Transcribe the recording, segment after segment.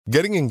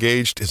Getting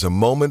engaged is a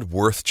moment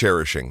worth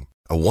cherishing.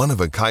 A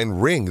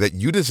one-of-a-kind ring that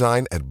you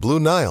design at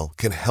Blue Nile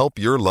can help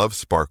your love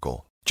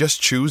sparkle.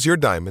 Just choose your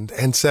diamond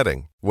and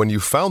setting. When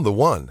you've found the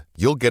one,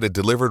 you'll get it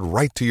delivered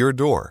right to your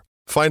door.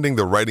 Finding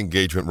the right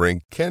engagement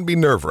ring can be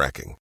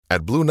nerve-wracking.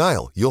 At Blue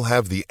Nile, you'll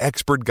have the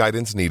expert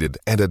guidance needed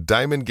and a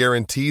diamond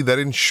guarantee that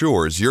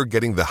ensures you're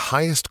getting the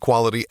highest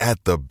quality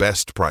at the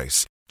best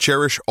price.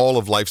 Cherish all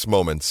of life's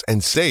moments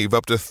and save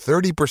up to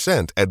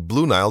 30% at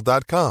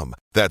BlueNile.com.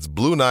 That's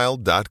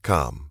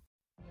BlueNile.com.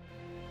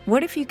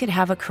 What if you could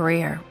have a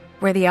career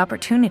where the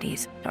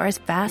opportunities are as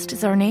vast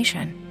as our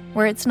nation,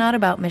 where it's not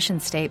about mission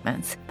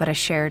statements, but a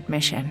shared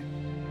mission?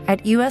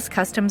 At U.S.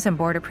 Customs and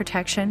Border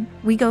Protection,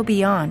 we go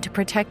beyond to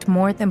protect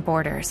more than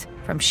borders.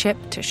 From ship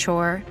to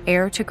shore,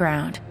 air to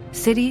ground,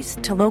 cities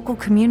to local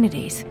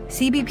communities,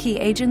 CBP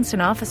agents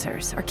and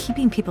officers are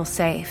keeping people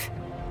safe.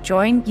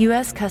 Join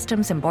U.S.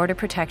 Customs and Border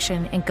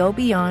Protection and go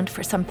beyond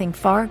for something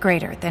far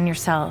greater than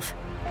yourself.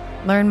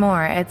 Learn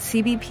more at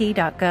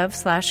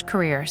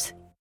cbp.gov/careers.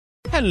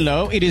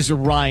 Hello, it is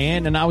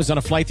Ryan, and I was on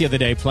a flight the other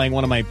day playing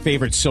one of my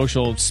favorite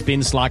social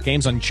spin slot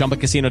games on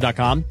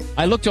ChumbaCasino.com.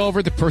 I looked over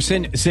at the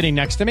person sitting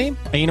next to me,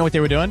 and you know what they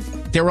were doing?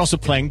 They were also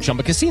playing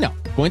Chumba Casino.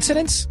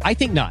 Coincidence? I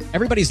think not.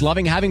 Everybody's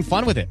loving having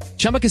fun with it.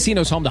 Chumba Casino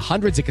is home to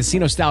hundreds of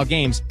casino-style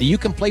games that you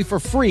can play for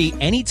free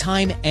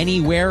anytime,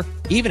 anywhere,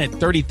 even at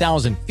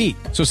 30,000 feet.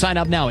 So sign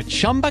up now at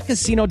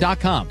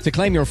ChumbaCasino.com to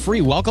claim your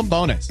free welcome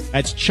bonus.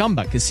 That's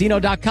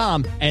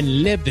ChumbaCasino.com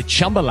and live the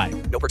Chumba life.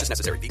 No purchase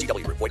necessary.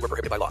 VGW. Void where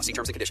prohibited by law. See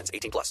terms and conditions.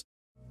 18+.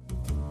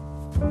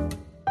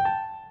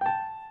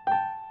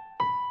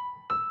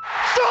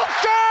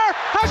 Solskjaer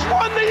has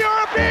won the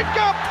European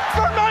Cup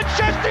for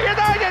Manchester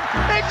United.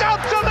 It's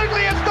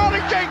absolutely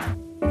astonishing.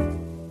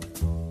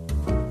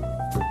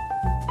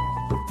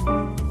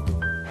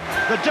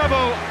 The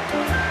double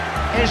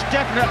is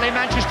definitely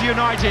Manchester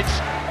United's.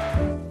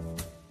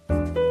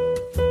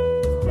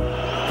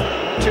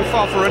 Too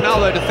far for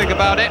Ronaldo to think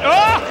about it.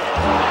 Oh!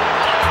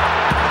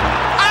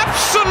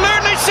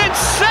 Absolutely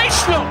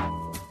sensational.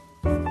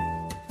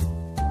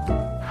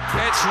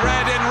 It's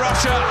red in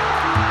Russia.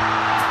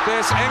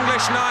 This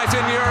English night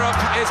in Europe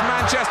is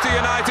Manchester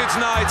United's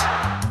night.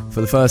 For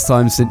the first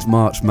time since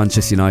March,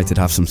 Manchester United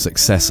have some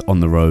success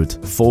on the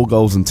road. 4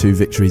 goals and 2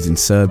 victories in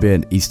Serbia,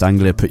 and East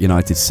Anglia put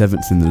United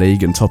 7th in the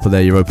league and top of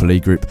their Europa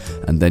League group,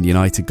 and then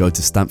United go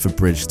to Stamford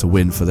Bridge to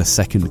win for the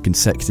second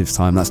consecutive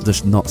time. That's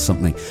just not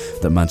something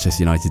that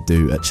Manchester United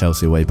do at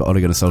Chelsea away, but Ole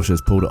Gunnar Solskjaer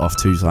has pulled it off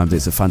 2 times.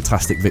 It's a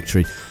fantastic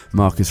victory.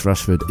 Marcus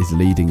Rashford is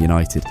leading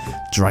United,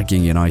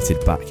 dragging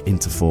United back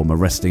into form,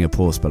 arresting a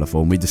poor spell of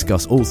form. We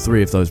discuss all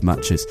 3 of those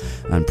matches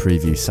and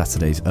preview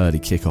Saturday's early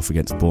kick-off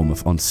against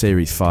Bournemouth on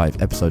Series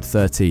 5, Episode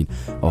 13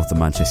 of the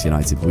Manchester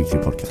United Weekly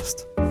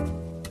Podcast.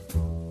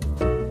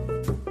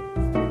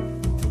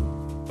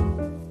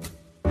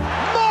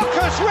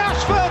 Marcus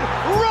Rashford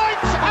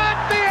right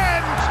at the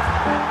end.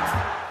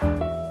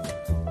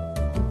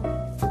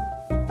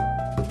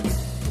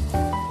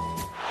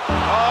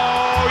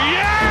 Oh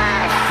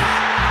yes!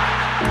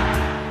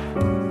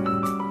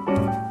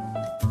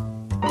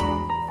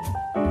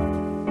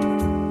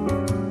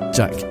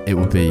 Jack, it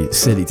would be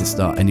silly to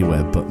start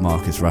anywhere but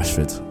Marcus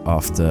Rashford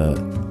after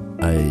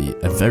a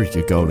very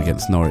good goal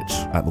against Norwich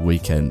at the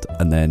weekend,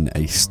 and then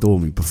a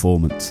storming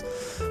performance.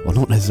 Well,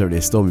 not necessarily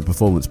a storming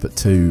performance, but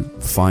 2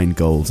 fine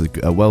goals,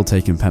 a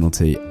well-taken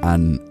penalty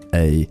and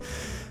I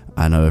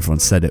know everyone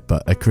said it,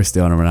 but a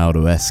Cristiano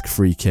Ronaldo-esque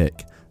free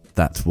kick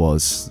that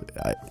was,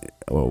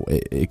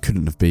 it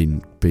couldn't have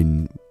been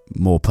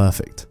more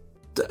perfect.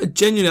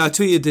 Genuinely, I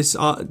tweeted this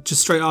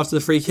just straight after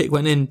the free kick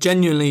went in.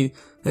 Genuinely,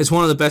 it's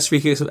one of the best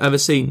free kicks I've ever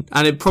seen,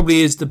 and it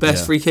probably is the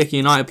best free kick a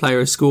United player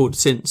has scored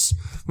since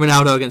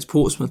Ronaldo against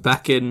Portsmouth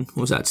back in, what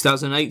was that,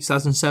 2008,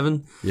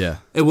 2007? Yeah.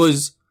 It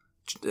was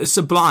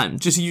sublime.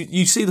 Just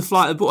you see the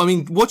flight of the ball. I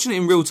mean, watching it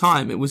in real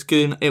time, it was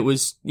good. It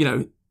was,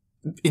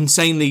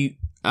 insanely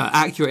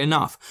accurate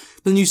enough.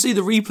 But then you see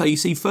the replay, you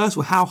see first of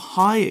all how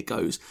high it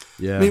goes.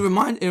 Yeah. I mean,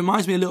 it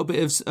reminds me a little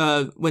bit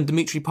of when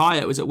Dimitri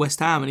Payet was at West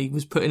Ham and he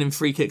was putting in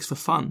free kicks for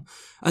fun.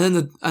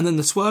 And then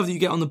the swerve that you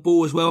get on the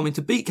ball as well. I mean,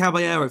 to beat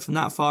Caballero from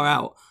that far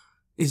out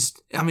it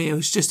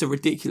was just a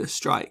ridiculous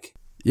strike.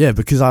 Yeah,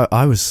 because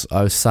I was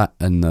sat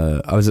and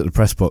I was at the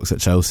press box at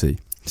Chelsea,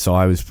 so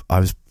I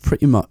was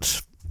pretty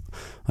much,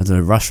 I don't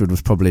know, Rashford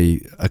was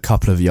probably a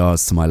couple of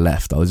yards to my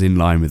left. I was in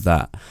line with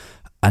that,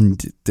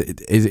 and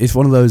it's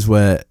one of those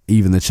where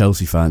even the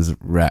Chelsea fans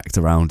react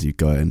around you,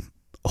 going,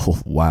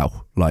 "Oh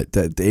wow!" Like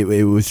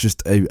it was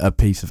just a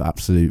piece of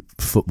absolute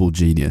football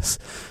genius,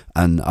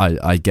 and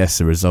I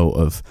guess a result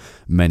of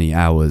many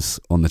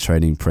hours on the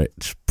training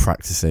pitch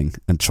practicing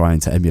and trying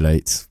to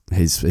emulate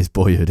his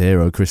boyhood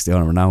hero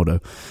Cristiano Ronaldo.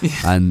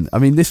 Yeah. And I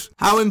mean, this.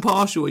 How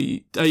impartial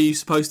are you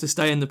supposed to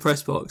stay in the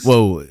press box?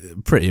 Well,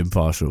 pretty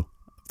impartial.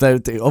 They're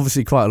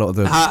obviously quite a lot of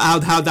them.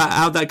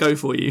 How'd that go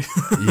for you?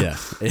 Yeah,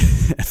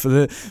 for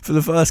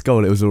the first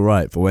goal it was all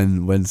right, but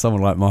when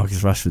someone like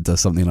Marcus Rashford does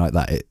something like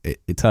that,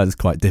 it turns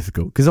quite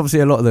difficult, because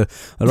obviously a lot of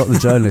the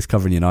journalists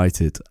covering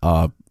United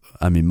are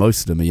I mean,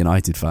 most of them are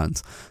United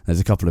fans. There's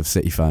a couple of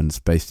City fans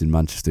based in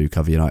Manchester who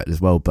cover United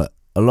as well, but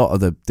a lot of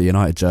the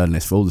United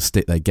journalists, for all the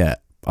stick they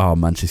get, are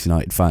Manchester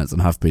United fans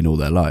and have been all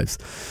their lives.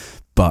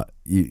 But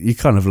you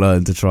kind of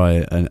learn to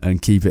try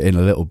and keep it in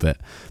a little bit.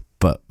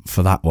 But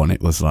for that one,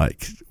 it was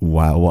like,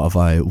 wow, what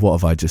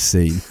have I just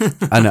seen?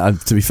 And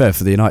to be fair,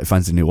 for the United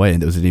fans in the away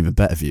end, it was an even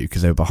better view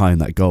because they were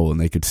behind that goal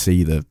and they could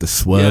see the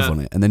swerve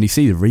on it. And then you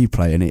see the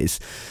replay and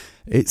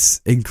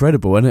it's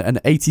incredible. And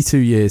 82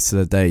 years to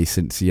the day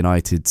since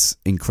United's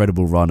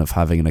incredible run of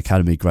having an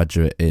academy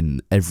graduate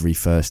in every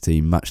first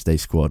team matchday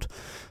squad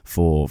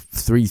for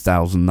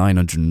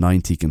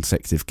 3,990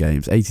 consecutive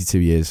games, 82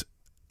 years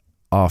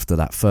after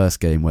that first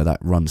game where that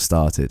run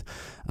started,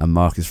 and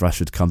Marcus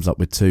Rashford comes up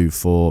with 2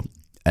 for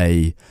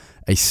a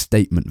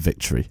statement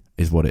victory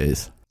is what it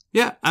is.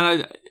 Yeah,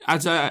 and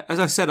as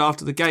I said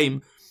after the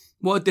game,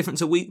 what a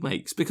difference a week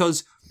makes,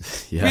 because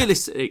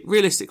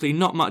realistically,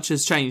 not much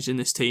has changed in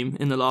this team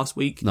in the last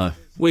week. No.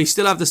 We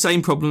still have the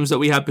same problems that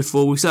we had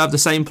before. We still have the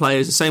same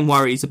players, the same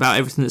worries about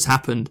everything that's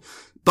happened.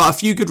 But a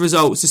few good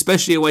results,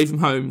 especially away from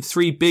home,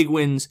 3 big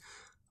wins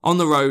on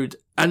the road,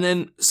 and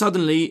then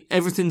suddenly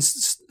everything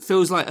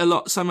feels like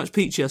so much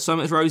peachier, so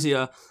much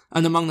rosier,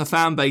 and among the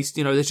fan base,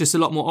 there's just a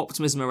lot more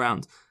optimism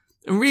around.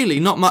 And really,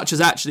 not much has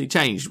actually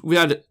changed. We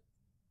had,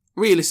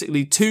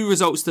 realistically, 2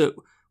 results that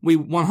we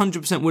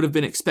 100% would have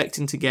been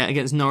expecting to get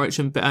against Norwich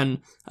and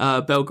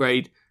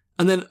Belgrade,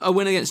 and then a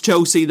win against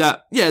Chelsea.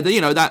 That's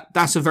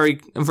a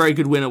very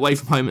good win away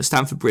from home at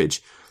Stamford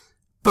Bridge.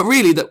 But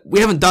really, that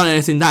we haven't done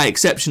anything that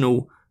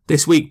exceptional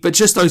this week. But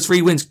just those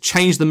 3 wins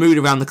changed the mood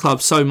around the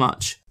club so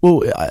much.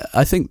 Well,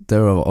 I think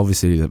there are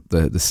obviously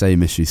the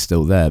same issues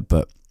still there,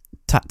 but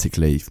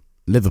tactically,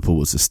 Liverpool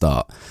was the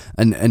start,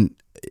 and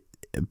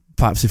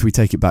perhaps if we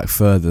take it back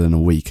further than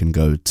a week and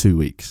go 2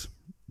 weeks.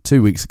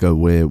 2 weeks ago,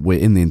 we're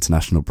in the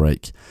international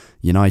break.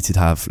 United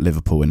have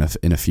Liverpool in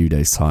a few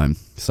days' time.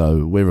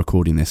 So we're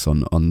recording this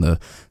on the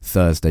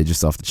Thursday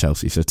just after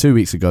Chelsea. So 2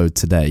 weeks ago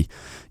today,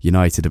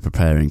 United are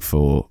preparing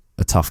for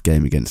a tough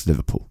game against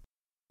Liverpool.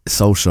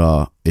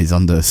 Solskjaer is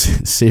under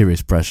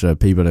serious pressure.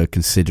 People are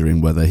considering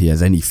whether he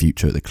has any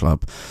future at the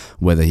club,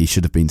 whether he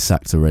should have been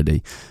sacked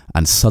already.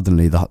 And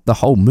suddenly the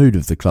whole mood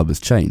of the club has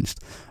changed.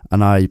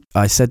 And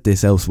I said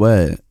this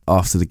elsewhere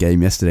after the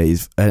game yesterday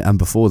and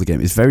before the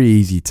game. It's very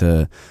easy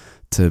to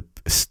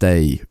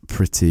stay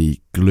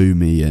pretty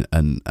gloomy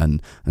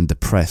and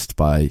depressed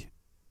by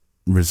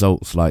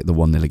results like the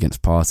 1-0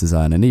 against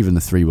Partizan and even the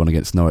 3-1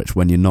 against Norwich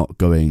when you're not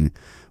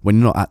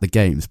at the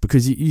games,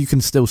 because you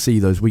can still see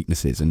those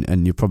weaknesses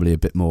and you're probably a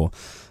bit more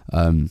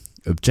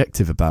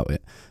objective about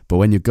it. But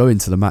when you go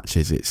into the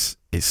matches,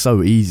 it's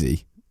so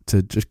easy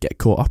to just get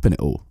caught up in it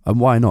all. And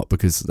why not?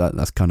 Because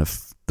that's kind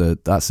of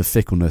that's the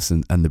fickleness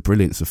and the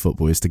brilliance of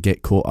football, is to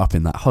get caught up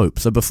in that hope.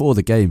 So before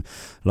the game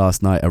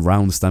last night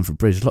around Stamford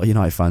Bridge, a lot of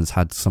United fans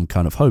had some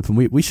kind of hope, and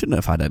we shouldn't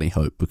have had any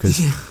hope because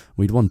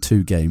we'd won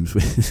 2 games.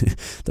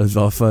 Those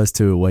are our first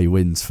 2 away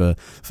wins for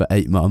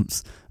 8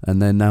 months,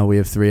 and then now we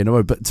have 3 in a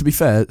row. But to be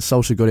fair,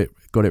 Solskjaer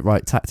got it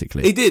right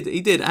tactically. He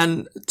did.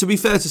 And to be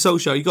fair to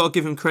Solskjaer, you got to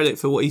give him credit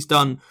for what he's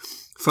done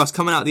for us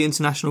coming out of the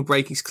international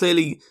break. He's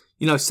clearly,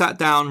 sat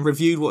down,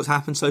 reviewed what's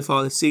happened so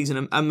far this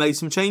season and made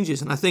some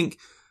changes. And I think,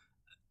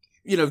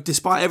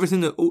 despite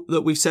everything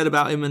that we've said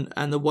about him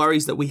and the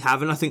worries that we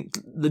have, and I think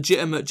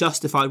legitimate,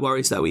 justified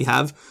worries that we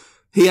have,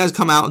 he has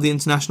come out of the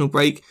international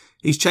break.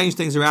 He's changed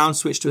things around,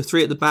 switched to a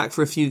 3 at the back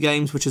for a few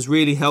games, which has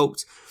really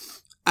helped.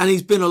 And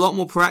he's been a lot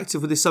more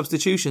proactive with his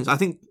substitutions. I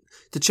think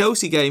the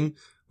Chelsea game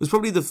was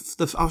probably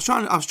I was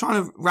trying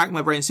to rack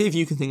my brain, see if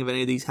you can think of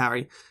any of these,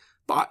 Harry.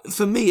 But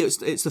for me, it's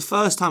the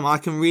first time I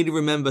can really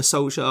remember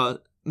Solskjaer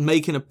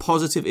making a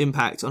positive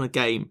impact on a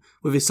game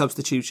with his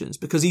substitutions,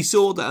 because he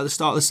saw that at the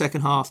start of the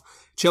second half,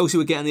 Chelsea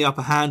were getting the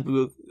upper hand, we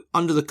were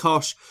under the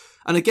cosh,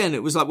 and again,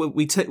 it was like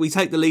we take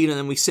the lead and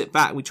then we sit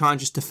back, we try and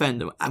just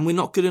defend, and we're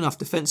not good enough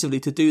defensively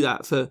to do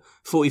that for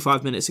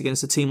 45 minutes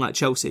against a team like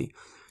Chelsea.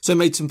 So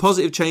made some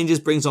positive changes,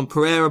 brings on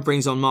Pereira,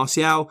 brings on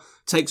Martial,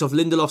 takes off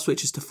Lindelof,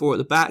 switches to 4 at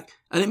the back,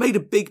 and it made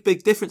a big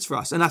difference for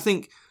us. And I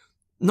think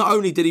not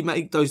only did he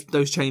make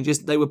those changes,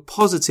 they were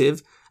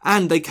positive,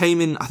 and they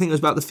came in, I think it was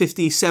about the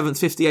 57th,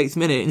 58th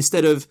minute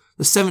instead of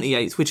the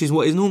 78th, which is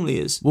what it normally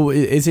is. Well,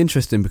 it's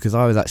interesting because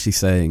I was actually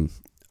saying,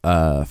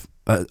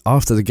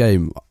 after the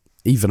game,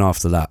 even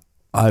after that,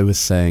 I was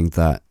saying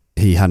that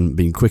he hadn't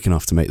been quick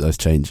enough to make those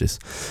changes.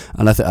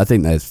 And I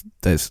think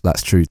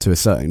that's true to a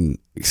certain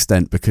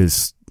extent,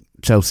 because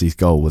Chelsea's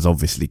goal was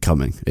obviously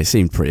coming. It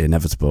seemed pretty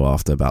inevitable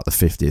after about the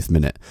 50th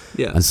minute.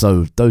 Yeah. And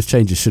so those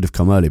changes should have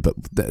come early. But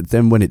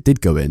then when it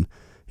did go in,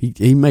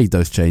 he made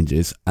those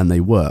changes and they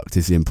worked,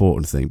 is the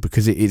important thing,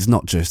 because it's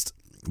not just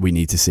we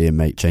need to see him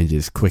make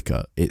changes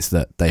quicker. It's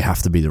that they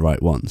have to be the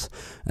right ones.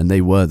 And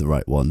they were the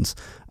right ones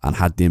and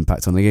had the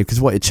impact on the game.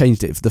 Because what it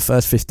changed it, for the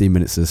first 15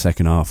 minutes of the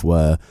second half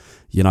were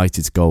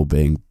United's goal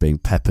being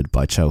peppered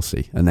by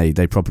Chelsea. And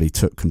they probably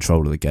took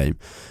control of the game.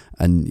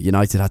 And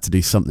United had to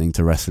do something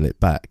to wrestle it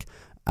back.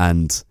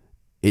 And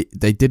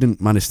they didn't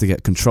manage to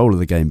get control of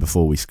the game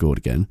before we scored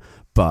again.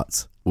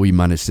 but we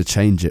managed to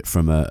change it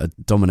from a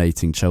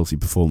dominating Chelsea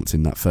performance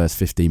in that first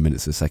 15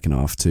 minutes of the second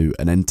half to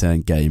an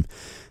end-to-end game,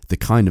 the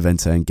kind of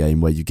end-to-end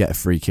game where you get a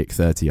free kick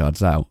 30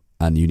 yards out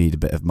and you need a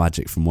bit of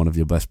magic from one of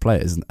your best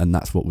players, and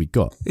that's what we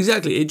got.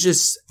 Exactly.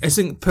 I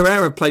think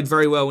Pereira played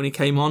very well when he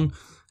came on.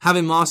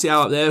 Having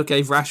Martial up there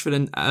gave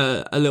Rashford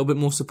a little bit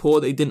more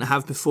support that he didn't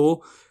have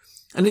before.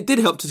 And it did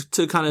help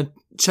to kind of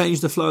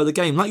change the flow of the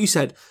game. Like you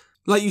said,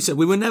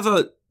 we were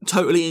never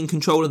totally in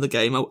control of the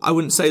game. I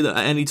wouldn't say that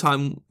at any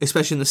time,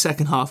 especially in the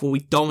second half, were we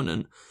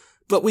dominant.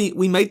 But we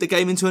made the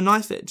game into a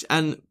knife edge.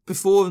 And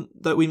before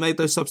that we made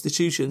those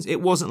substitutions,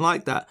 it wasn't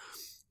like that.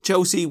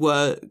 Chelsea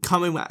were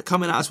coming at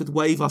us with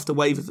wave after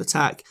wave of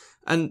attack.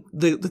 And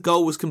the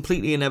goal was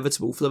completely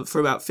inevitable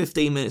for about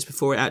 15 minutes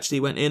before it actually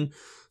went in.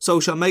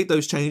 Solskjaer made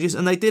those changes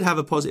and they did have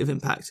a positive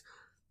impact.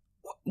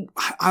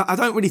 I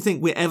don't really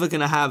think we're ever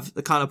going to have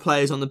the kind of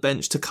players on the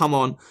bench to come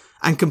on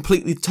and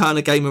completely turn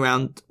a game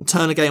around,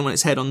 turn a game on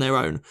its head on their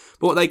own.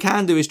 But what they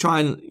can do is try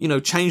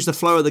and, change the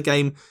flow of the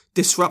game,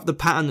 disrupt the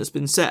pattern that's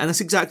been set. And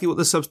that's exactly what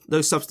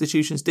those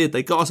substitutions did.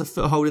 They got us a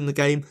foothold in the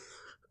game.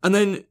 And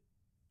then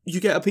you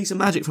get a piece of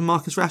magic from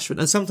Marcus Rashford.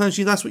 And sometimes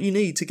that's what you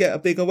need to get a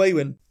big away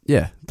win.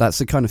 Yeah, that's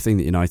the kind of thing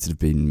that United have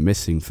been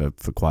missing for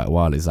quite a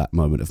while, is that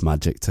moment of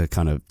magic to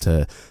kind of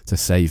to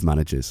save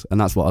managers.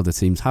 And that's what other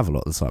teams have a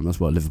lot of the time. That's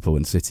what Liverpool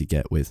and City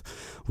get with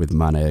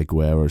Mane,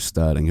 Aguero,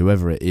 Sterling,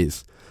 whoever it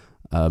is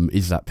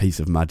that piece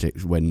of magic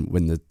when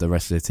the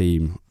rest of the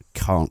team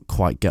can't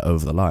quite get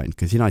over the line.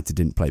 Because United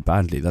didn't play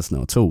badly, that's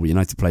not at all.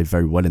 United played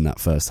very well in that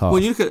first half.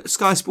 When you look at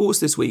Sky Sports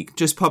this week,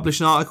 just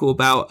published an article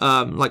about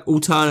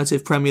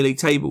alternative Premier League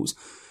tables.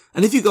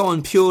 And if you go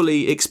on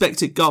purely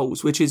expected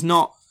goals, which is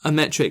not a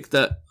metric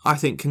that I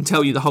think can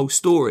tell you the whole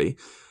story,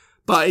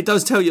 but it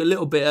does tell you a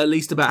little bit at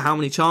least about how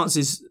many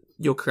chances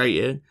you're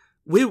creating,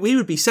 we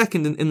would be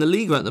second in the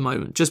league at the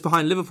moment, just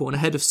behind Liverpool and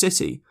ahead of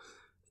City.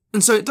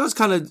 And so it does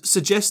kind of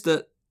suggest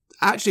that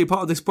actually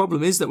part of this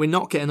problem is that we're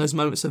not getting those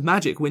moments of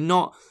magic. We're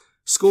not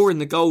scoring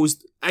the goals,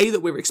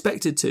 that we're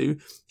expected to,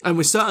 and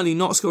we're certainly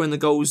not scoring the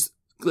goals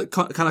that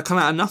kind of come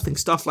out of nothing.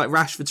 Stuff like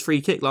Rashford's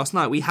free kick last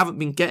night. We haven't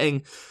been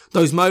getting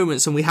those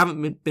moments, and we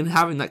haven't been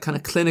having that kind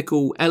of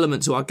clinical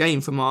element to our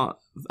game from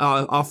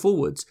our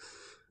forwards.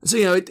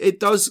 So, it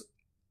does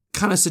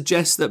kind of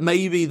suggest that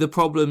maybe the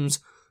problems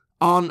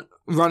aren't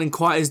running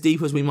quite as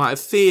deep as we might have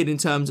feared in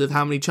terms of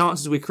how many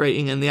chances we're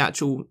creating and the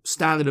actual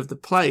standard of the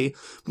play.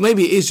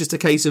 Maybe it is just a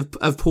case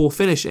of poor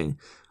finishing.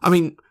 I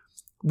mean,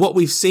 what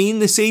we've seen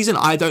this season,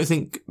 I don't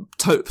think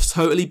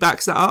totally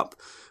backs that up.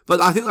 But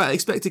I think that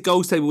expected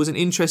goals table was an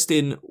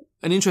interesting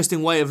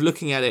way of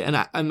looking at it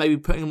and maybe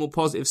putting a more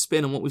positive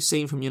spin on what we've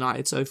seen from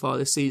United so far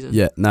this season.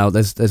 Yeah, now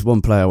there's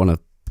one player I want to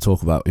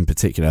talk about in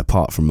particular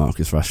apart from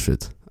Marcus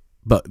Rashford.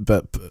 But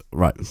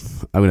right,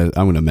 I'm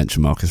gonna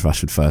mention Marcus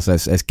Rashford first.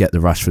 Let's get the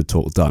Rashford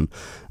talk done.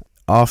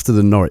 Even after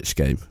the Norwich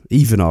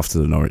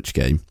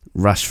game,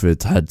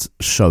 Rashford had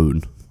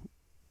shown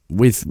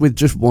with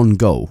just one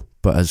goal,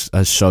 but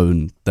has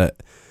shown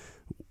that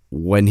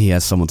when he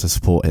has someone to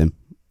support him,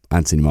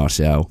 Anthony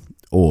Martial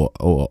or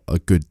a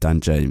good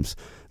Dan James,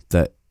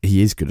 that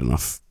he is good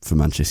enough for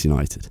Manchester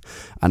United.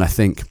 And I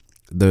think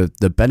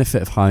the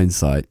benefit of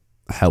hindsight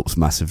helps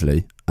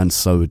massively, and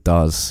so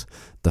does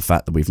the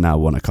fact that we've now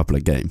won a couple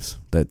of games.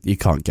 That you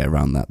can't get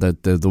around that.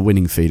 The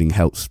winning feeling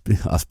helps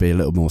us be a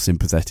little more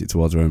sympathetic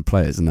towards our own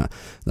players, and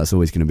that's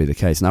always going to be the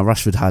case. Now,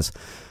 Rashford has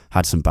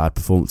had some bad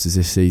performances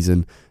this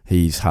season.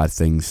 He's had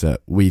things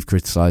that we've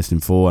criticised him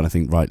for, and I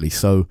think rightly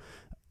so.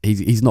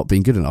 He's not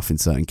been good enough in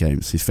certain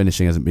games. His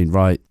finishing hasn't been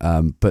right,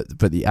 but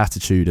the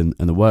attitude and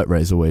the work rate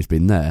has always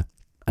been there.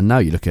 And now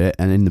you look at it,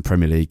 and in the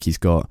Premier League, he's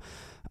got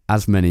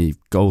as many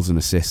goals and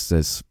assists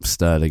as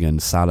Sterling and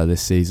Salah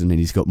this season, and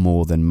he's got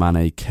more than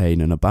Mane,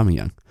 Kane and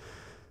Aubameyang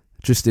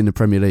just in the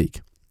Premier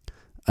League.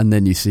 And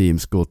then you see him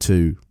score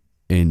 2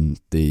 in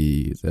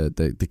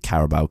the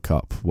Carabao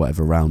Cup,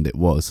 whatever round it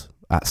was,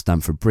 at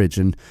Stamford Bridge,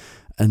 and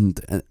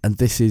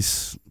this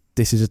is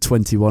a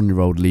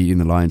 21-year-old leading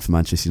the line for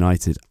Manchester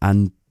United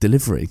and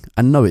delivering.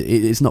 And no,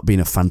 it's not been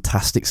a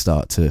fantastic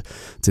start to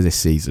this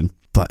season,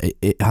 but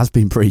it has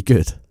been pretty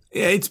good.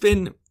 Yeah, it's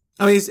been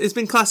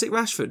classic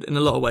Rashford in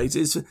a lot of ways.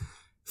 It's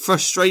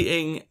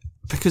frustrating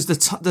because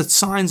the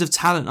signs of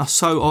talent are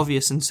so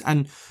obvious,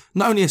 and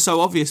not only are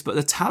so obvious, but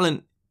the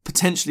talent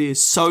potentially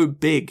is so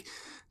big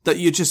that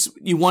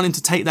you want him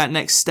to take that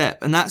next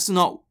step, and that's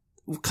not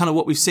kind of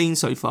what we've seen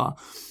so far.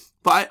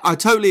 But I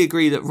totally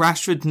agree that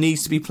Rashford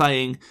needs to be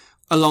playing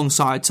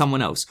alongside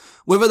someone else,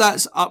 whether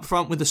that's up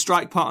front with a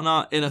strike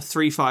partner in a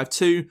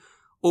 3-5-2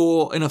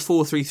 or in a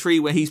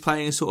 4-3-3 where he's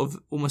playing a sort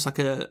of almost like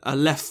a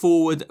left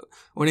forward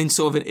or in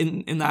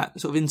that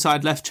sort of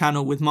inside left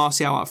channel with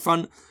Martial up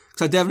front.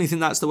 Because I definitely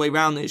think that's the way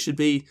round that it should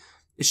be.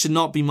 It should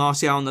not be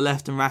Martial on the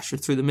left and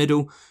Rashford through the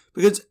middle,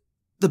 because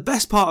the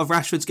best part of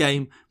Rashford's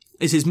game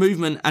is his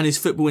movement and his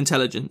football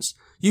intelligence.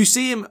 You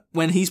see him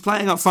when he's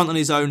playing up front on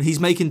his own, he's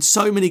making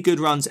so many good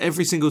runs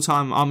every single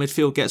time our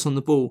midfield gets on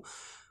the ball.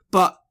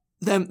 But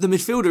then the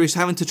midfielder is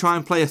having to try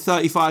and play a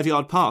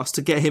 35-yard pass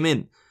to get him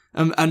in.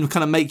 and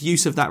kind of make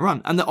use of that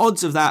run. And the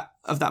odds of that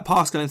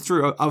pass going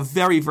through are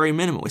very, very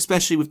minimal,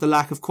 especially with the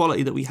lack of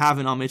quality that we have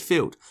in our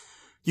midfield.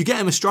 You get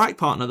him a strike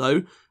partner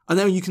though, and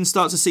then you can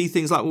start to see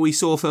things like what we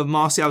saw for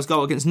Martial's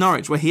goal against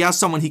Norwich, where he has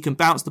someone he can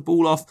bounce the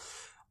ball off.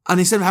 And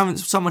instead of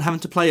someone having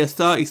to play a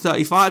 30,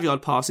 35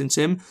 yard pass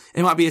into him,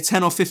 it might be a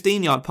 10 or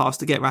 15 yard pass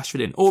to get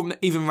Rashford in, or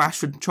even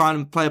Rashford trying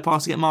to play a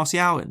pass to get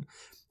Martial in.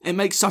 It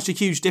makes such a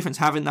huge difference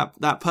having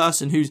that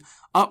person who's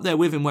up there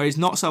with him, where he's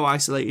not so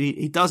isolated.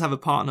 He does have a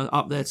partner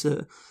up there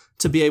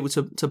to be able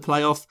to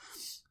play off.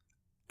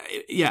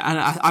 Yeah, and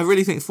I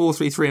really think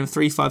 4-3-3 and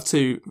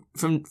 3-5-2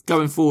 from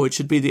going forward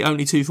should be the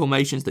only two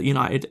formations that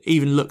United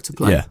even look to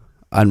play. Yeah,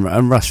 and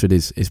Rashford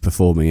is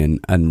performing,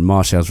 and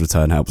Martial's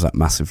return helps that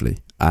massively.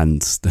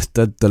 And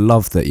the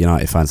love that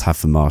United fans have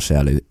for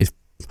Martial is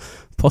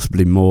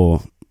possibly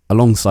more,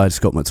 alongside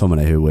Scott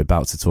McTominay, who we're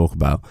about to talk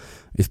about,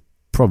 is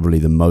probably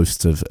the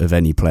most of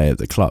any player at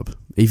the club.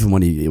 Even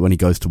when he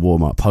goes to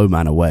warm up, home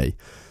and away,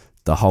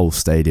 the whole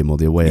stadium or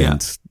the away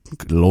end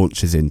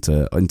launches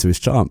into his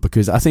chant,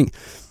 because I think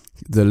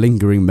the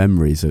lingering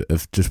memories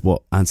of just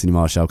what Anthony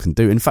Martial can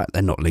do. In fact,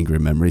 they're not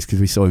lingering memories, because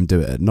we saw him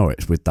do it at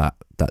Norwich with that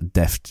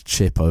deft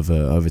chip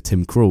over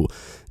Tim Krul.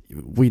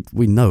 We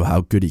know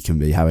how good he can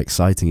be, how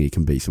exciting he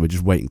can be, so we're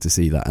just waiting to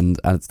see that, and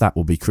that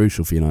will be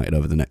crucial for United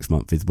over the next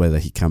month, is whether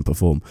he can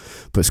perform.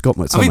 But Scott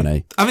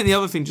McTominay... I think the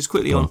other thing, just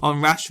quickly on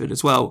Rashford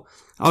as well,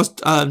 I was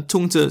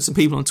talking to some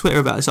people on Twitter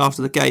about this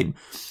after the game.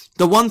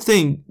 The one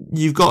thing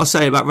you've got to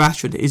say about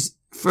Rashford is,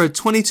 for a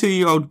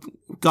 22-year-old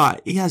guy,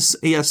 he has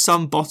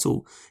some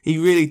bottle. He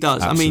really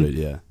does.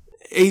 Absolutely, I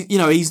mean,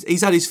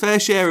 he's had his fair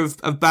share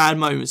of bad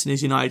moments in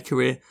his United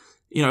career.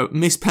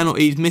 Missed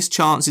penalties, missed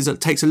chances. It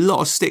takes a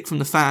lot of stick from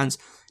the fans.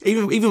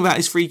 Even about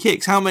his free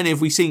kicks, how many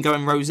have we seen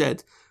going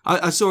rose-ed?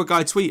 I saw a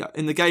guy tweet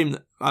in the game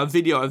a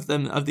video of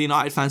the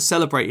United fans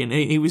celebrating.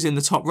 He was in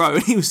the top row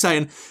and he was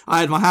saying, "I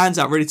had my hands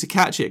out ready to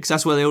catch it because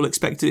that's where they all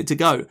expected it to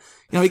go."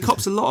 He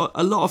cops a lot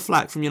of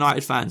flack from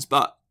United fans,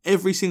 but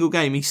every single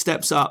game he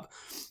steps up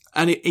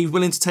and he's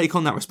willing to take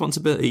on that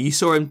responsibility. You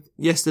saw him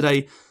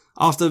yesterday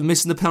after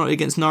missing the penalty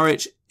against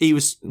Norwich. He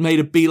made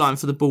a beeline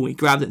for the ball. He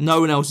grabbed it. No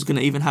one else was going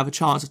to even have a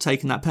chance of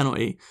taking that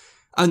penalty.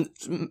 And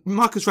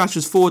Marcus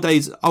Rashford's 4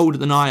 days older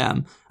than I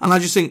am, and I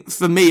just think,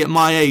 for me at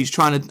my age,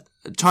 trying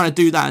to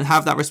do that and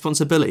have that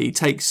responsibility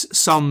takes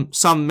some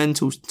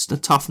mental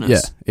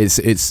toughness.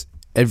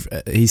 Yeah,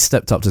 he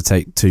stepped up to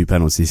take 2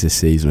 penalties this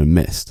season and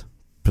missed,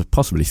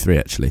 possibly 3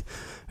 actually.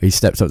 He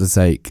stepped up to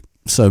take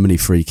so many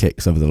free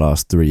kicks over the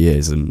last 3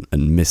 years and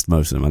missed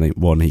most of them. I think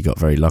one he got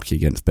very lucky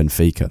against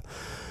Benfica,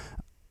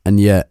 and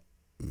yet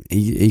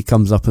he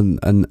comes up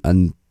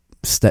and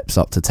steps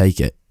up to take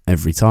it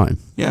every time.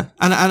 Yeah,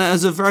 and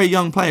as a very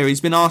young player,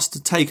 he's been asked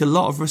to take a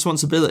lot of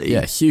responsibility.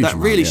 Yeah, huge that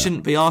amount, really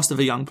shouldn't be asked of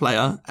a young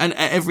player. And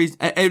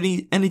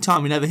any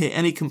time we never hear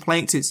any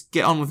complaints, it's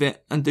get on with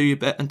it and do your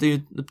bit and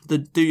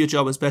do your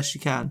job as best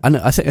you can. And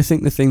I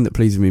think the thing that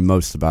pleases me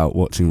most about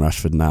watching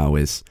Rashford now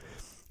is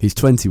he's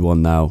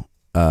 21 now.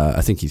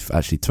 I think he's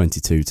actually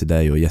 22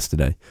 today or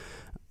yesterday.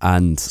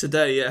 And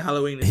today, yeah,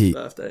 Halloween is his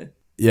birthday.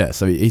 Yeah,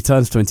 so he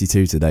turns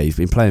 22 today. He's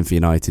been playing for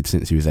United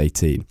since he was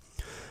 18,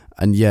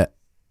 and yet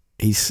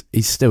he's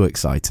still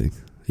exciting.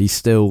 He's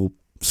still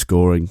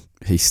scoring.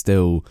 He's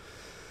still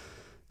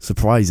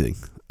surprising,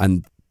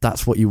 and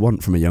that's what you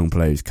want from a young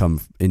player who's come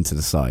into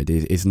the side.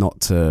 Is not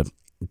to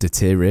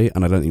deteriorate,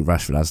 and I don't think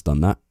Rashford has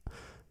done that.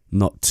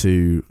 Not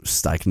to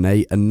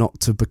stagnate, and not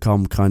to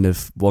become kind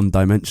of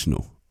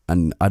one-dimensional.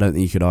 And I don't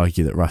think you could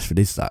argue that Rashford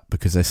is that,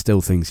 because there's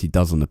still things he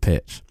does on the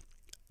pitch.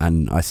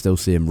 And I still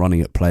see him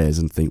running at players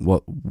and think,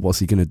 what's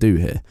he going to do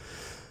here?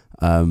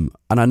 And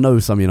I know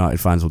some United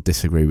fans will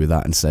disagree with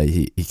that and say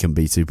he can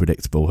be too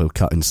predictable. He'll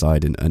cut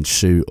inside and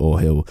shoot, or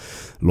he'll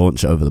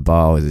launch it over the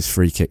bar. His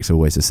free kicks are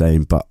always the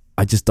same. But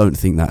I just don't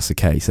think that's the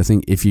case. I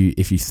think if you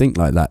think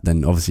like that,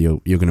 then obviously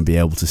you're going to be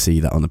able to see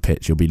that on the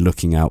pitch. You'll be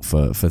looking out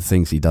for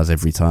things he does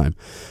every time.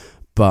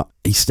 But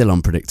he's still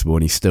unpredictable,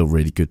 and he's still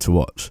really good to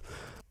watch.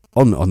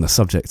 On the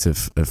subject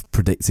of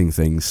predicting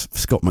things,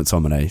 Scott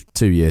McTominay,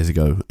 2 years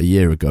ago, a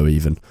year ago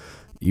even,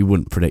 you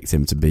wouldn't predict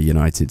him to be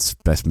United's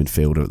best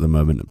midfielder at the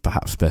moment,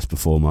 perhaps best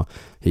performer.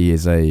 He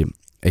is a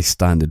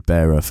standard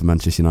bearer for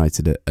Manchester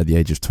United at the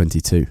age of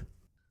 22.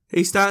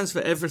 He stands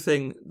for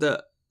everything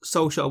that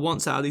Solskjaer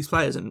wants out of these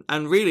players, and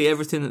really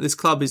everything that this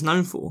club is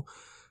known for.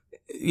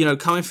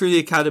 Coming through the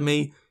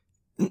academy,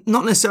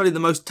 not necessarily the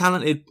most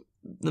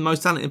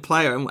talented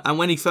player, and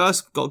when he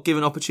first got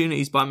given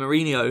opportunities by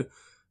Mourinho,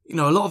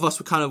 a lot of us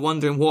were kind of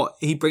wondering what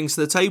he brings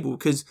to the table,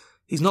 because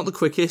he's not the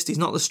quickest, he's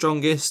not the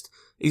strongest,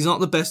 he's not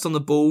the best on the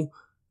ball,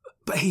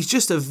 but he's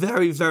just a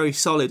very, very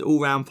solid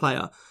all-round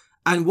player.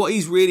 And what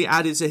he's really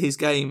added to his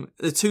game,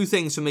 the two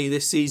things for me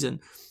this season,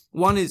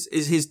 one is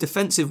his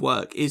defensive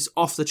work is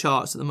off the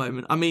charts at the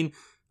moment. I mean,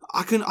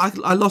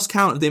 I lost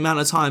count of the amount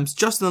of times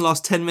just in the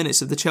last 10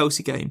 minutes of the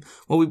Chelsea game,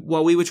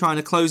 while we were trying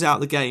to close out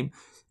the game.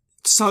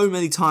 So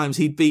many times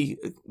he'd be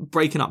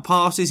breaking up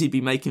passes, he'd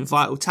be making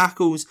vital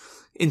tackles,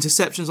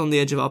 interceptions on the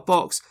edge of our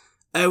box.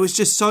 There was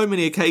just so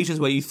many occasions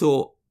where you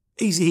thought,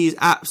 he is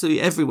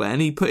absolutely everywhere,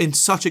 and he put in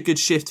such a good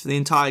shift for the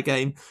entire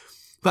game.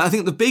 But I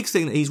think the big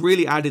thing that he's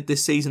really added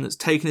this season that's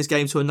taken his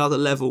game to another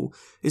level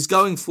is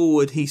going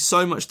forward. He's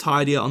so much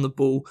tidier on the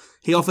ball.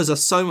 He offers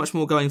us so much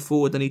more going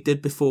forward than he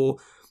did before.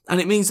 And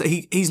it means that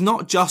he's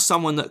not just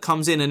someone that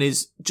comes in and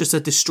is just a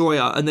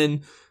destroyer and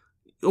then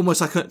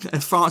almost like a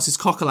Francis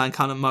Coquelin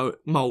kind of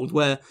mould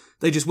where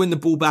they just win the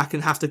ball back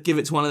and have to give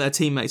it to one of their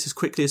teammates as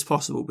quickly as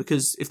possible,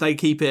 because if they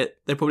keep it,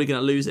 they're probably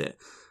going to lose it.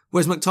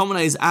 Whereas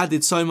McTominay has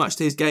added so much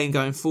to his game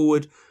going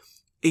forward.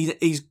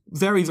 He's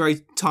very,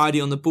 very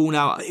tidy on the ball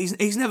now.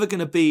 He's never going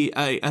to be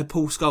a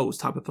Paul Scholes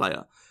type of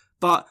player.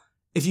 But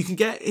if you can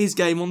get his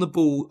game on the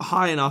ball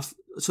high enough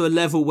to a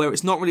level where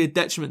it's not really a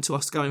detriment to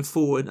us going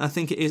forward, I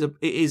think it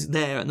is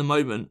there at the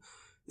moment.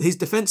 His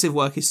defensive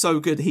work is so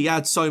good. He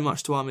adds so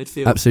much to our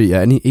midfield. Absolutely,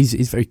 yeah. And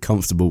he's very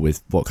comfortable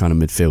with what kind of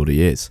midfielder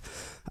he is.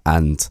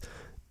 And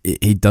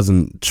he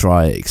doesn't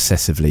try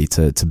excessively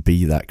to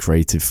be that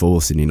creative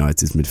force in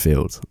United's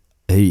midfield.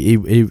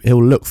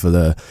 He'll look for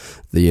the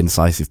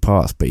incisive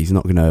pass, but he's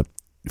not going to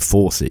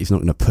force it. He's not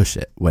going to push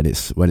it when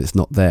it's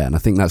not there. And I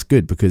think that's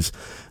good, because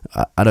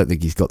I don't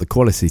think he's got the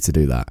quality to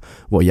do that.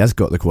 What he has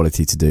got the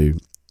quality to do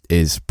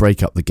is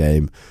break up the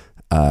game,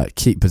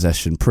 keep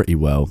possession pretty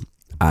well,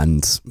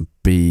 and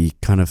be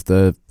kind of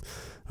the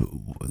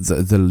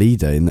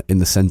leader in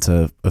the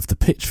centre of the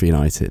pitch for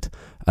United.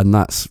 And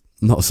that's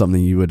not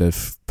something you would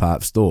have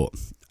perhaps thought.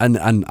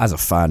 And as a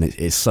fan,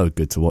 it's so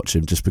good to watch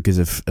him, just because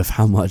of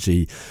how much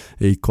he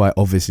quite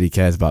obviously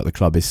cares about the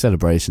club. His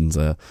celebrations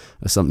are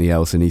something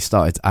else, and he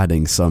started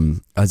adding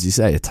some, as you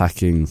say,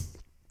 attacking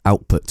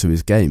output to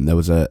his game. There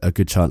was a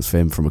good chance for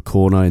him from a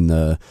corner in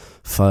the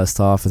first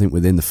half, I think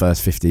within the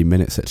first 15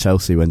 minutes at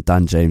Chelsea, when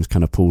Dan James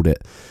kind of pulled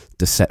it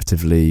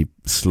deceptively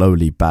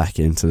slowly back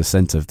into the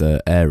centre of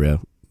the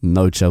area.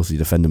 No Chelsea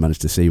defender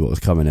managed to see what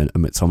was coming, and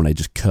McTominay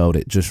just curled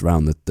it just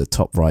round the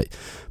top right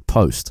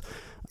post.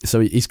 So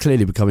he's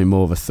clearly becoming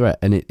more of a threat,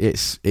 and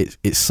it's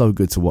so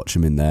good to watch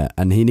him in there.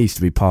 And he needs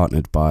to be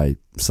partnered by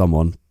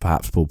someone,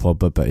 perhaps Paul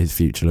Pogba, but his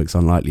future looks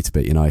unlikely to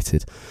be at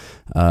United,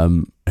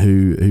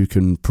 who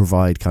can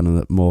provide kind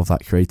of more of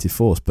that creative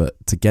force. But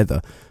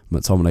together,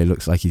 McTominay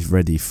looks like he's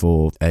ready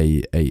for a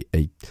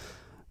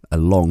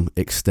long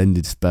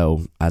extended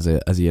spell as a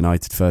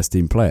United first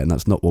team player, and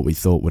that's not what we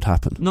thought would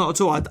happen. Not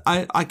at all.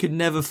 I could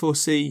never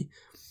foresee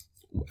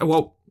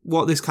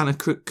what this kind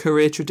of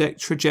career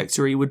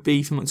trajectory would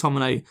be for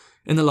McTominay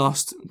in the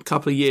last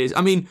couple of years.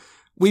 I mean,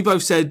 we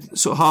both said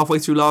sort of halfway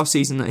through last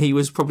season that he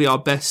was probably our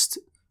best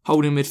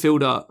holding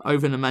midfielder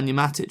over Nemanja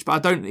Matic, but I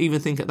don't even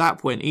think at that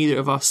point either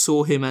of us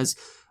saw him as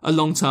a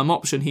long-term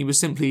option. He was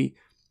simply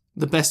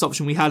the best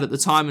option we had at the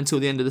time until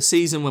the end of the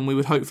season, when we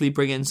would hopefully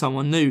bring in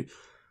someone new.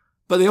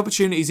 But the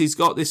opportunities he's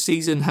got this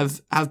season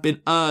have been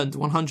earned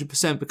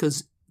 100%,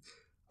 because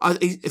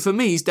for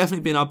me, he's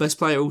definitely been our best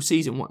player all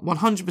season.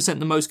 100%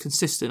 the most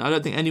consistent. I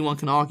don't think anyone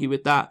can argue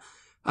with that.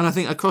 And I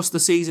think across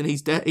the season,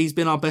 he's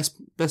been our best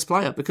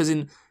player, because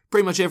in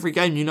pretty much every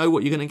game, you know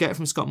what you're going to get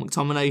from Scott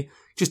McTominay.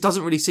 Just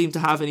doesn't really seem to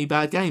have any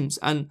bad games.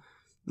 And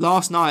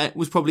last night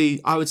was probably,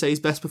 I would say,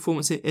 his best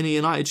performance in a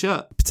United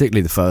shirt.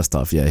 Particularly the first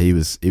half, yeah. He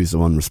was the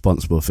one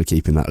responsible for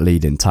keeping that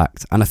lead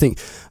intact. And I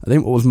think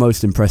what was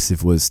most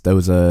impressive was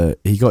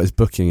he got his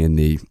booking in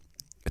the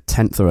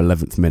 10th or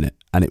 11th minute,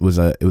 and it was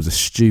a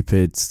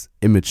stupid,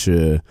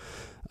 immature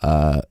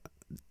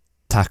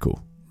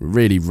tackle,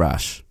 really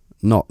rash,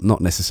 not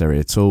necessary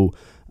at all,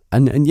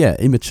 and yeah,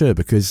 immature,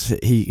 because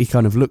he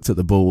kind of looked at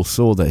the ball,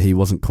 saw that he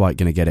wasn't quite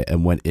going to get it,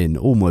 and went in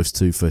almost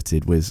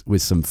two-footed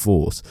with some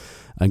force,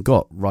 and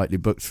got rightly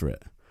booked for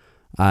it.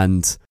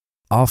 And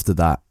after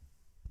that,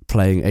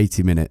 playing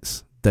 80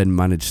 minutes, then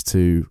managed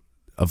to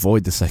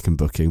avoid the second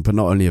booking, but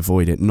not only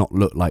avoid it, not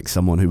look like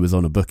someone who was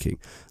on a booking,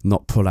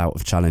 not pull out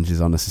of challenges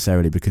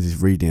unnecessarily, because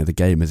his reading of the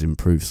game has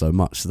improved so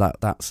much. So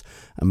that's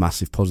a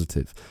massive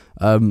positive.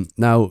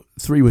 Now,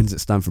 3 wins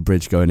at Stamford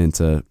Bridge going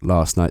into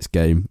last night's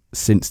game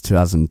since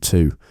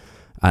 2002.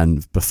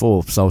 And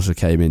before Solskjaer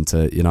came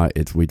into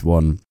United, we'd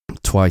won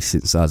twice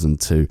since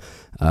 2002,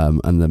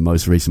 and the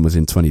most recent was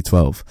in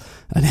 2012.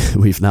 And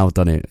we've now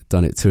done it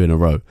 2 in a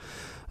row.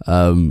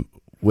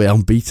 We're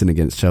unbeaten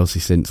against Chelsea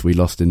since we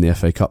lost in the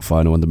FA Cup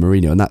final under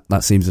Mourinho, and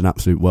that seems an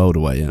absolute world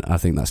away, and I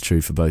think that's true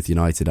for both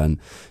United and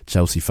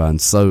Chelsea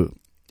fans. So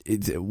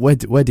where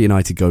do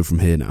United go from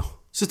here now?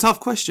 It's a tough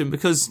question,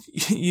 because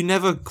you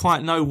never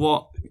quite know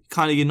what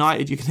kind of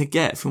United you're going to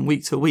get from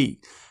week to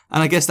week,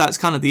 and I guess that's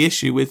kind of the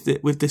issue with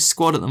this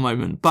squad at the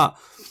moment. But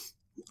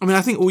I mean,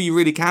 I think all you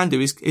really can do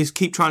is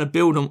keep trying to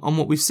build on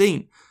what we've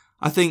seen.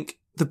 I think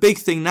the big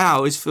thing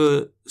now is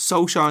for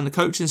Solskjaer and the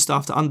coaching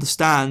staff to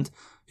understand,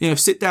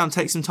 sit down,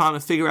 take some time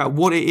and figure out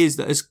what it is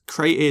that has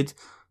created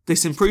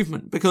this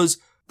improvement. Because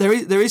there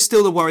is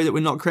still the worry that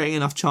we're not creating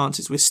enough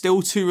chances. We're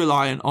still too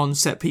reliant on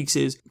set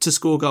pieces to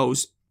score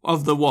goals.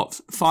 Of the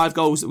 5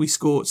 goals that we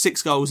scored,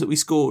 6 goals that we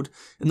scored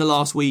in the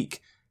last week,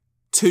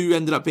 2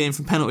 ended up being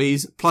from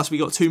penalties, plus we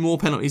got 2 more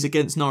penalties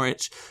against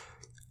Norwich.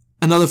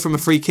 Another from a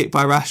free kick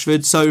by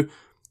Rashford. So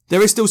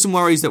there is still some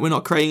worries that we're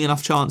not creating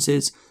enough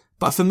chances.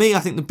 But for me,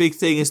 I think the big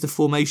thing is the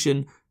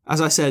formation.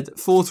 as I said,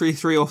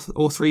 4-3-3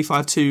 or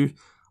 3-5-2,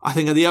 I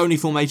think are the only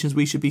formations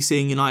we should be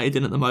seeing United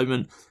in at the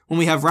moment. When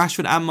we have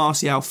Rashford and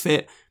Martial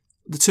fit,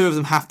 the two of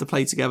them have to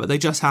play together. They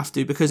just have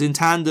to, because in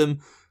tandem,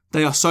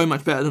 they are so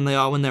much better than they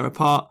are when they're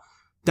apart.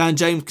 Dan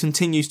James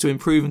continues to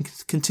improve and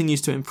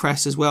continues to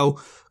impress as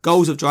well.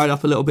 Goals have dried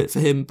up a little bit for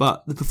him,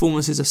 but the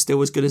performances are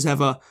still as good as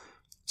ever.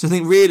 So I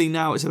think really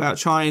now it's about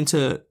trying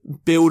to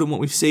build on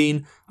what we've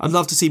seen. I'd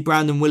love to see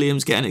Brandon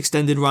Williams get an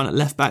extended run at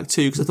left back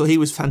too, because I thought he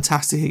was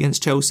fantastic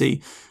against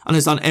Chelsea and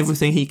has done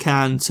everything he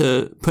can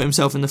to put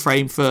himself in the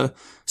frame for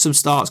some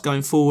starts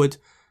going forward.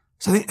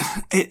 So I think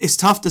it's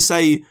tough to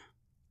say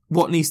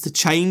what needs to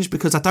change,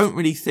 because I don't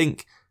really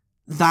think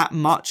that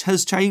much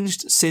has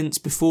changed since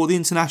before the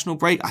international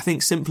break. I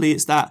think simply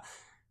it's that,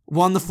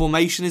 one, the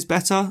formation is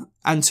better,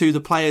 and two, the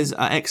players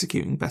are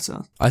executing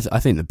better. I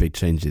think the big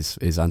change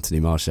is Anthony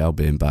Martial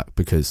being back,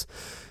 because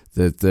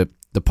the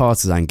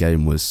Partizan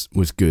game was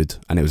good,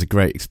 and it was a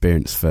great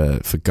experience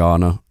for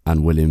Garner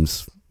and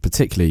Williams,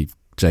 particularly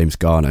James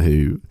Garner,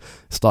 who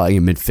starting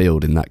in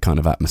midfield in that kind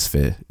of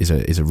atmosphere is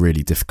a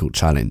really difficult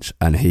challenge.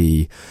 And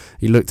he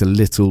looked a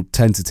little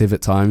tentative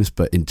at times,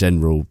 but in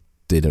general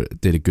did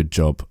a good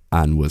job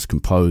and was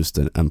composed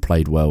and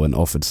played well and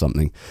offered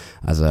something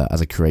as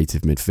a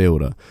creative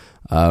midfielder.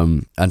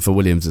 And for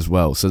Williams as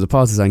well. So the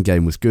Partizan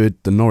game was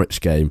good. The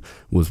Norwich game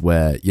was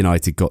where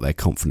United got their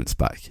confidence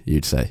back,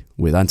 you'd say,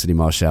 with Anthony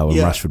Martial and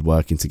Rashford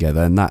working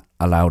together, and that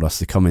allowed us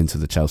to come into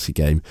the Chelsea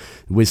game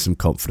with some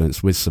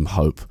confidence, with some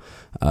hope,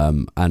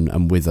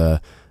 and with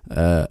a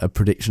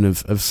prediction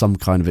of some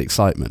kind of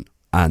excitement.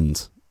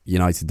 And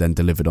United then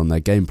delivered on their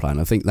game plan.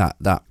 I think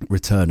that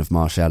return of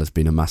Martial has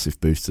been a massive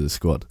boost to the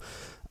squad,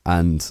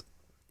 and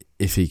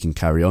if he can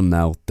carry on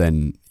now,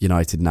 then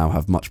United now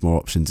have much more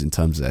options in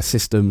terms of their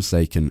systems.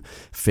 They can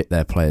fit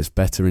their players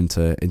better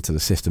into the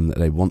system that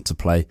they want to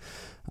play,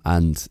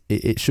 and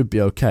it should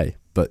be okay.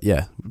 But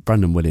yeah,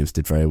 Brandon Williams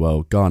did very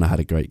well. Garner had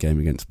a great game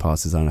against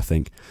Partizan, I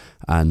think,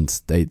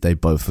 and they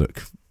both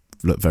look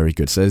very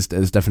good. So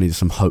there's definitely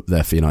some hope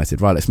there for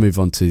United. Right, let's move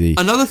on to the...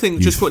 Another thing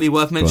just quickly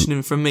worth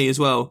mentioning from me as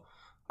well.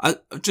 I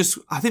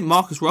think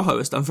Marcos Rojo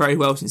has done very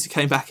well since he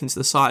came back into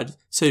the side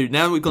too.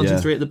 Now that we've gone to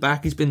 3 at the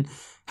back, he's been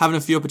having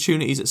a few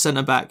opportunities at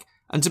centre-back.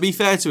 And to be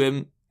fair to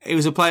him, he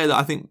was a player that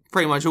I think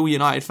pretty much all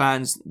United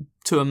fans,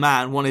 to a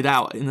man, wanted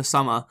out in the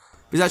summer.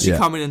 He's actually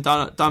come in and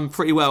done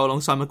pretty well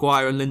alongside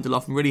Maguire and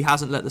Lindelof, and really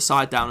hasn't let the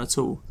side down at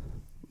all.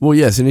 Well,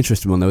 yeah, it's an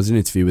interesting one. There was an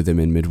interview with him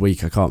in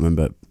midweek. I can't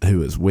remember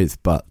who it was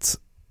with, but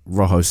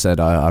Rojo said,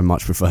 I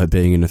much prefer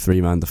being in a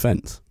 3-man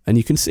defence. And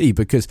you can see,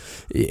 because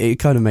it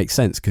kind of makes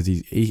sense, because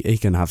he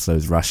can have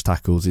those rash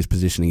tackles. His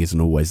positioning isn't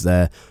always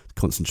there.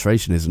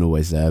 Concentration isn't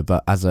always there.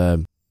 But as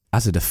a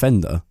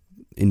defender,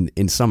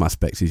 in some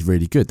aspects, he's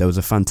really good. There was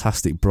a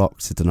fantastic block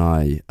to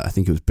deny, I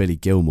think it was Billy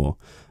Gilmore.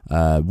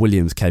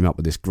 Williams came up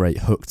with this great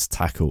hooked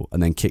tackle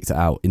and then kicked it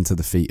out into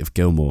the feet of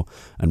Gilmore,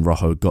 and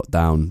Rojo got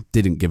down,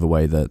 didn't give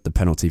away the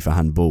penalty for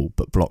handball,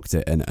 but blocked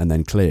it and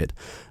then cleared.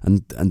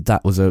 And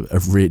that was a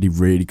really,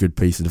 really good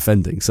piece of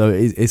defending. So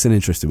it's an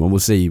interesting one. We'll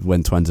see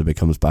when Twanza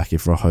comes back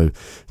if Rojo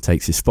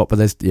takes his spot. But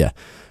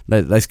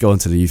let's go on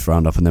to the youth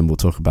roundup, and then we'll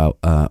talk about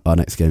our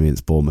next game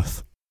against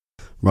Bournemouth.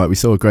 Right, we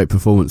saw a great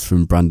performance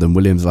from Brandon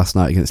Williams last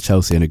night against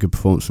Chelsea, and a good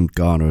performance from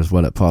Garner as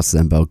well at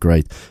Partizan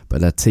Belgrade, but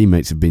their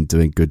teammates have been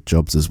doing good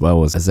jobs as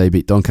well as they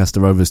beat Doncaster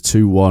Rovers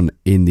 2-1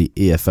 in the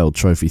EFL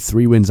Trophy.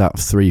 3 wins out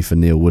of 3 for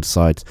Neil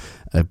Woodside.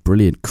 A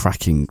brilliant,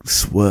 cracking,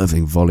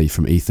 swerving volley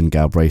from Ethan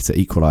Galbraith to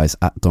equalise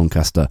at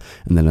Doncaster,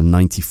 and then a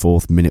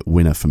 94th minute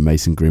winner from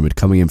Mason Greenwood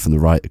coming in from the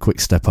right, a quick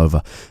step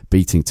over,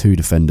 beating 2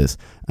 defenders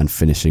and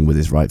finishing with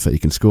his right foot. He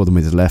can score them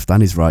with his left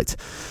and his right.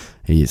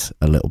 He is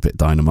a little bit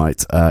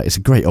dynamite. It's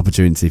a great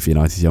opportunity for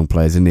United's young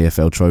players in the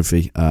EFL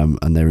Trophy,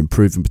 and they're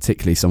improving,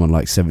 particularly someone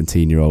like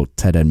 17-year-old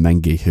Teden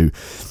Mengi, who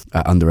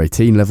at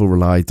under-18 level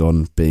relied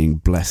on being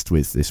blessed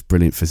with this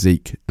brilliant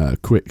physique,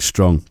 quick,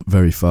 strong,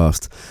 very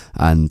fast,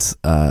 and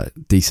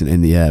decent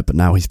in the air. But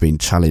now he's been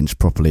challenged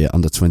properly at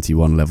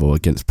under-21 level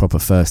against proper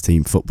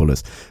first-team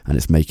footballers, and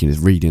it's making his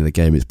reading of the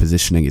game, his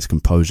positioning, his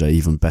composure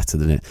even better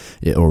than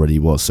it already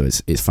was. So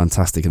it's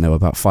fantastic, and there were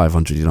about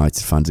 500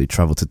 United fans who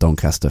travelled to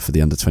Doncaster for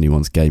the under-21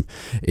 game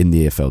in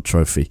the EFL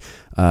Trophy.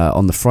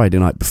 On the Friday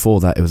night before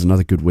that, it was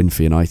another good win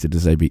for United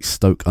as they beat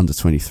Stoke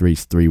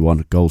under-23s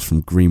 3-1, goals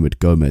from Greenwood,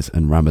 Gomez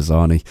and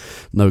Ramazani.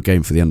 No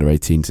game for the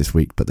under-18s this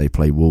week, but they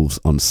play Wolves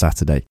on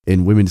Saturday.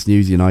 In women's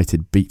news,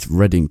 United beat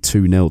Reading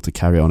 2-0 to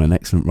carry on an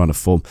excellent run of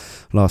form.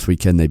 Last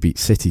weekend they beat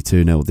City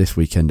 2-0. This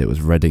weekend it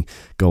was Reading,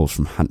 goals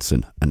from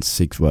Hansen and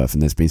Sigsworth,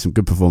 and there's been some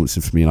good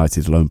performances from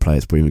United's lone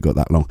players, but we haven't got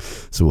that long,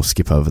 so we'll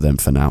skip over them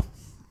for now.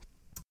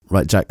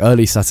 Right, Jack,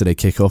 early Saturday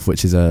kickoff,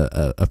 which is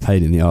a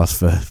pain in the arse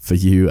for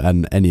you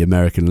and any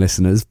American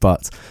listeners,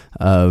 but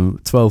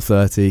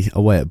 12:30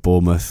 away at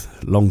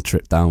Bournemouth, long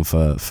trip down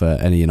for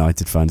any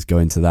United fans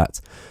going to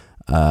that,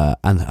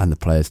 and the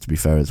players, to be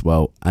fair, as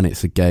well. And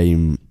it's a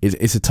game,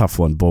 it's a tough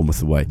one,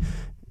 Bournemouth away.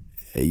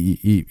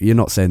 you're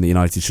not saying that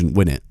United shouldn't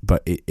win it,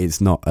 but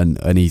it's not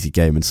an easy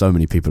game, and so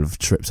many people have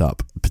tripped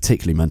up,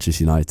 particularly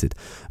Manchester United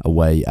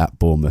away at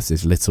Bournemouth,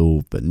 this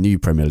little but new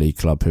Premier League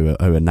club who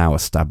are now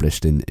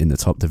established in the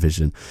top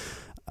division.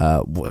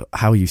 How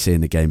are you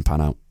seeing the game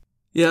pan out?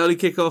 Yeah, early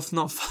kickoff,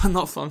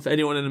 not fun for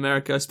anyone in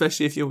America,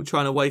 especially if you're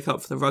trying to wake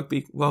up for the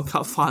Rugby World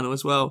Cup final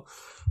as well.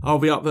 I'll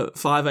be up at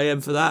 5 a.m.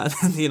 for that, and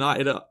then the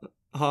United at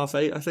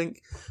 8:30, I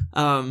think.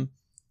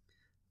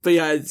 But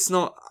yeah, it's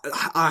not.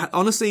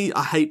 Honestly,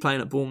 I hate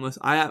playing at Bournemouth.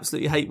 I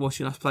absolutely hate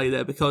watching us play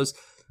there because,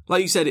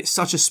 like you said, it's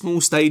such a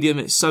small stadium.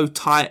 It's so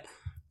tight,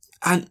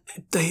 and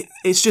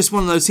it's just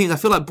one of those teams. I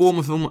feel like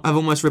Bournemouth have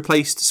almost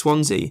replaced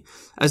Swansea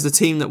as the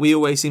team that we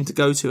always seem to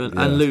go to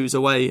and lose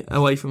away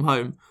from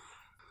home.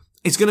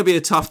 It's going to be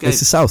a tough game. It's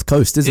the South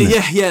Coast, isn't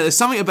it? Yeah. There's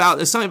something about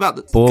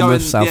Bournemouth, going,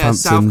 Southampton,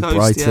 South Coast,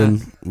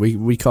 Brighton. Yeah.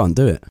 We can't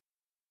do it.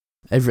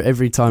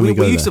 Every time we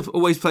go we used there. to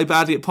always play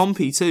badly at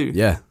Pompey too.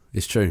 Yeah,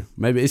 it's true.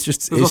 Maybe it's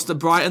just... We've lost to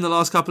Brighton the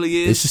last couple of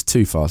years. It's just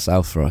too far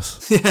south for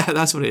us. Yeah,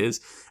 that's what it is.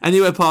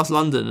 Anywhere past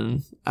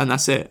London and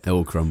that's it. It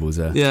all crumbles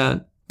there. Yeah.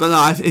 But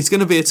no, it's going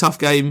to be a tough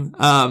game.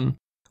 Off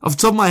the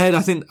top of my head,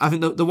 I think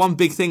the one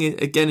big thing,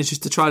 again, is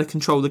just to try to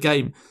control the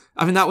game.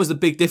 I think that was the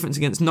big difference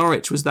against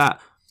Norwich, was that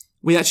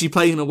we actually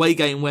played an away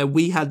game where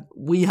we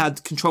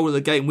had control of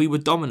the game. We were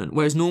dominant,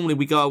 whereas normally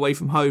we go away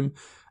from home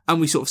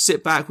and we sort of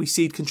sit back, we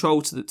cede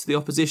control to the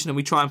opposition, and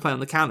we try and play on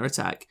the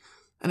counter-attack.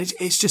 And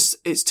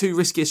it's too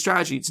risky a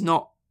strategy. It's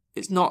not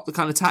the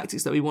kind of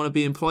tactics that we want to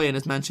be employing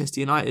as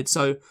Manchester United.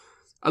 So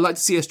I'd like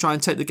to see us try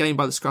and take the game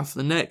by the scruff of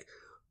the neck,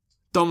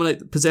 dominate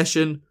the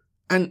possession.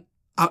 And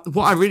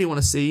what I really want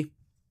to see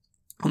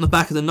on the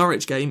back of the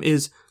Norwich game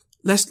is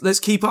let's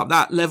keep up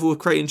that level of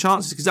creating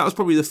chances, because that was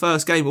probably the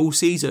first game all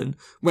season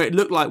where it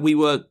looked like we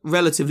were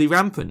relatively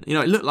rampant. You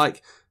know, it looked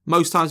like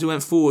most times we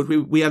went forward,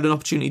 we had an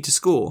opportunity to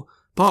score.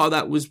 Part of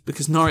that was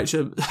because Norwich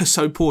are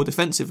so poor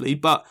defensively,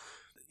 but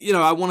you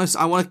know, I want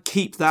to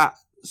keep that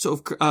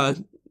sort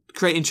of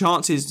creating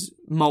chances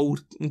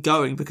mould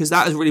going, because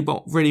that has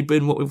really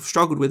been what we've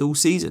struggled with all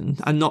season,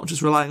 and not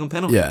just relying on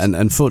penalties. Yeah, and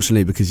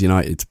unfortunately, because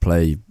United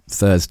play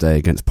Thursday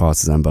against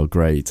Partizan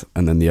Belgrade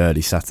and then the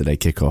early Saturday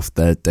kickoff,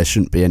 there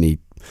shouldn't be any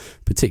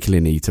particular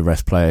need to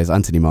rest players.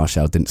 Anthony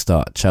Martial didn't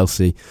start at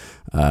Chelsea.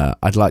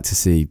 I'd like to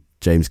see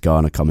James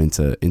Garner come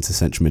into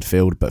central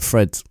midfield, but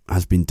Fred's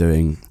been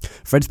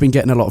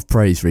getting a lot of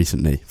praise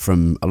recently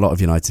from a lot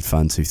of United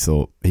fans who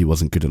thought he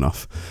wasn't good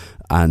enough.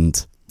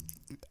 And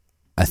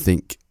I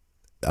think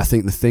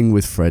the thing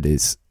with Fred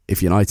is,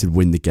 if United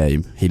win the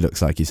game, he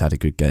looks like he's had a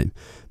good game,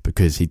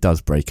 because he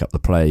does break up the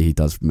play, he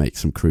does make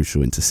some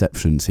crucial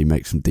interceptions, he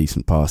makes some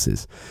decent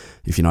passes.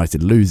 If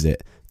United lose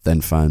it,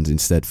 then fans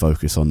instead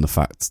focus on the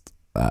fact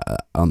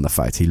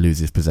he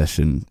loses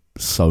possession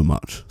so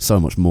much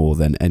more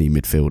than any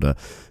midfielder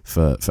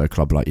for a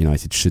club like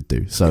United should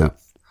do. So yeah.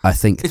 I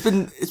think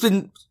it's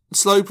been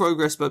slow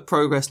progress, but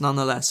progress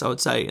nonetheless, I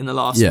would say, in the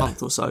last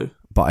month or so.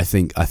 But I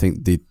think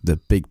the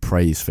big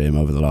praise for him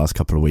over the last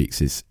couple of weeks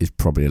is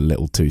probably a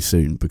little too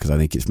soon, because I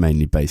think it's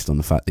mainly based on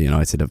the fact that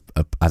United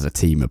as a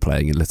team are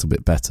playing a little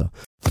bit better.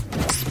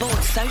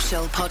 Sports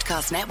Social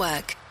Podcast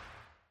Network.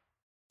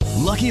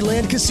 Lucky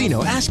Land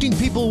Casino, asking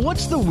people,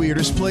 what's the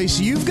weirdest place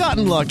you've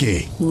gotten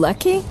lucky?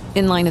 Lucky?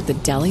 In line at the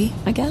deli,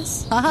 I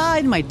guess? Aha,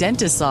 in my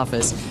dentist's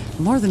office.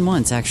 More than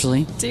once,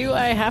 actually. Do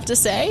I have to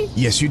say?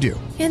 Yes, you do.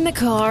 In the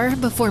car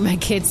before my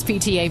kids'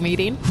 PTA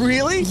meeting.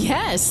 Really?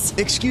 Yes.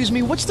 Excuse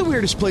me, what's the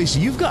weirdest place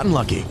you've gotten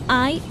lucky?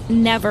 I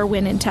never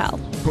win and tell.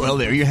 Well,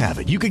 there you have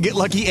it. You can get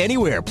lucky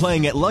anywhere,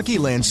 playing at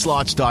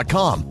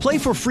LuckyLandSlots.com. Play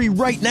for free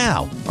right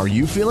now. Are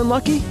you feeling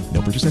lucky?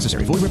 No purchase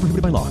necessary. Void where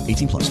prohibited by law.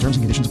 18+. Terms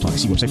and conditions apply.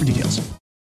 See website for details.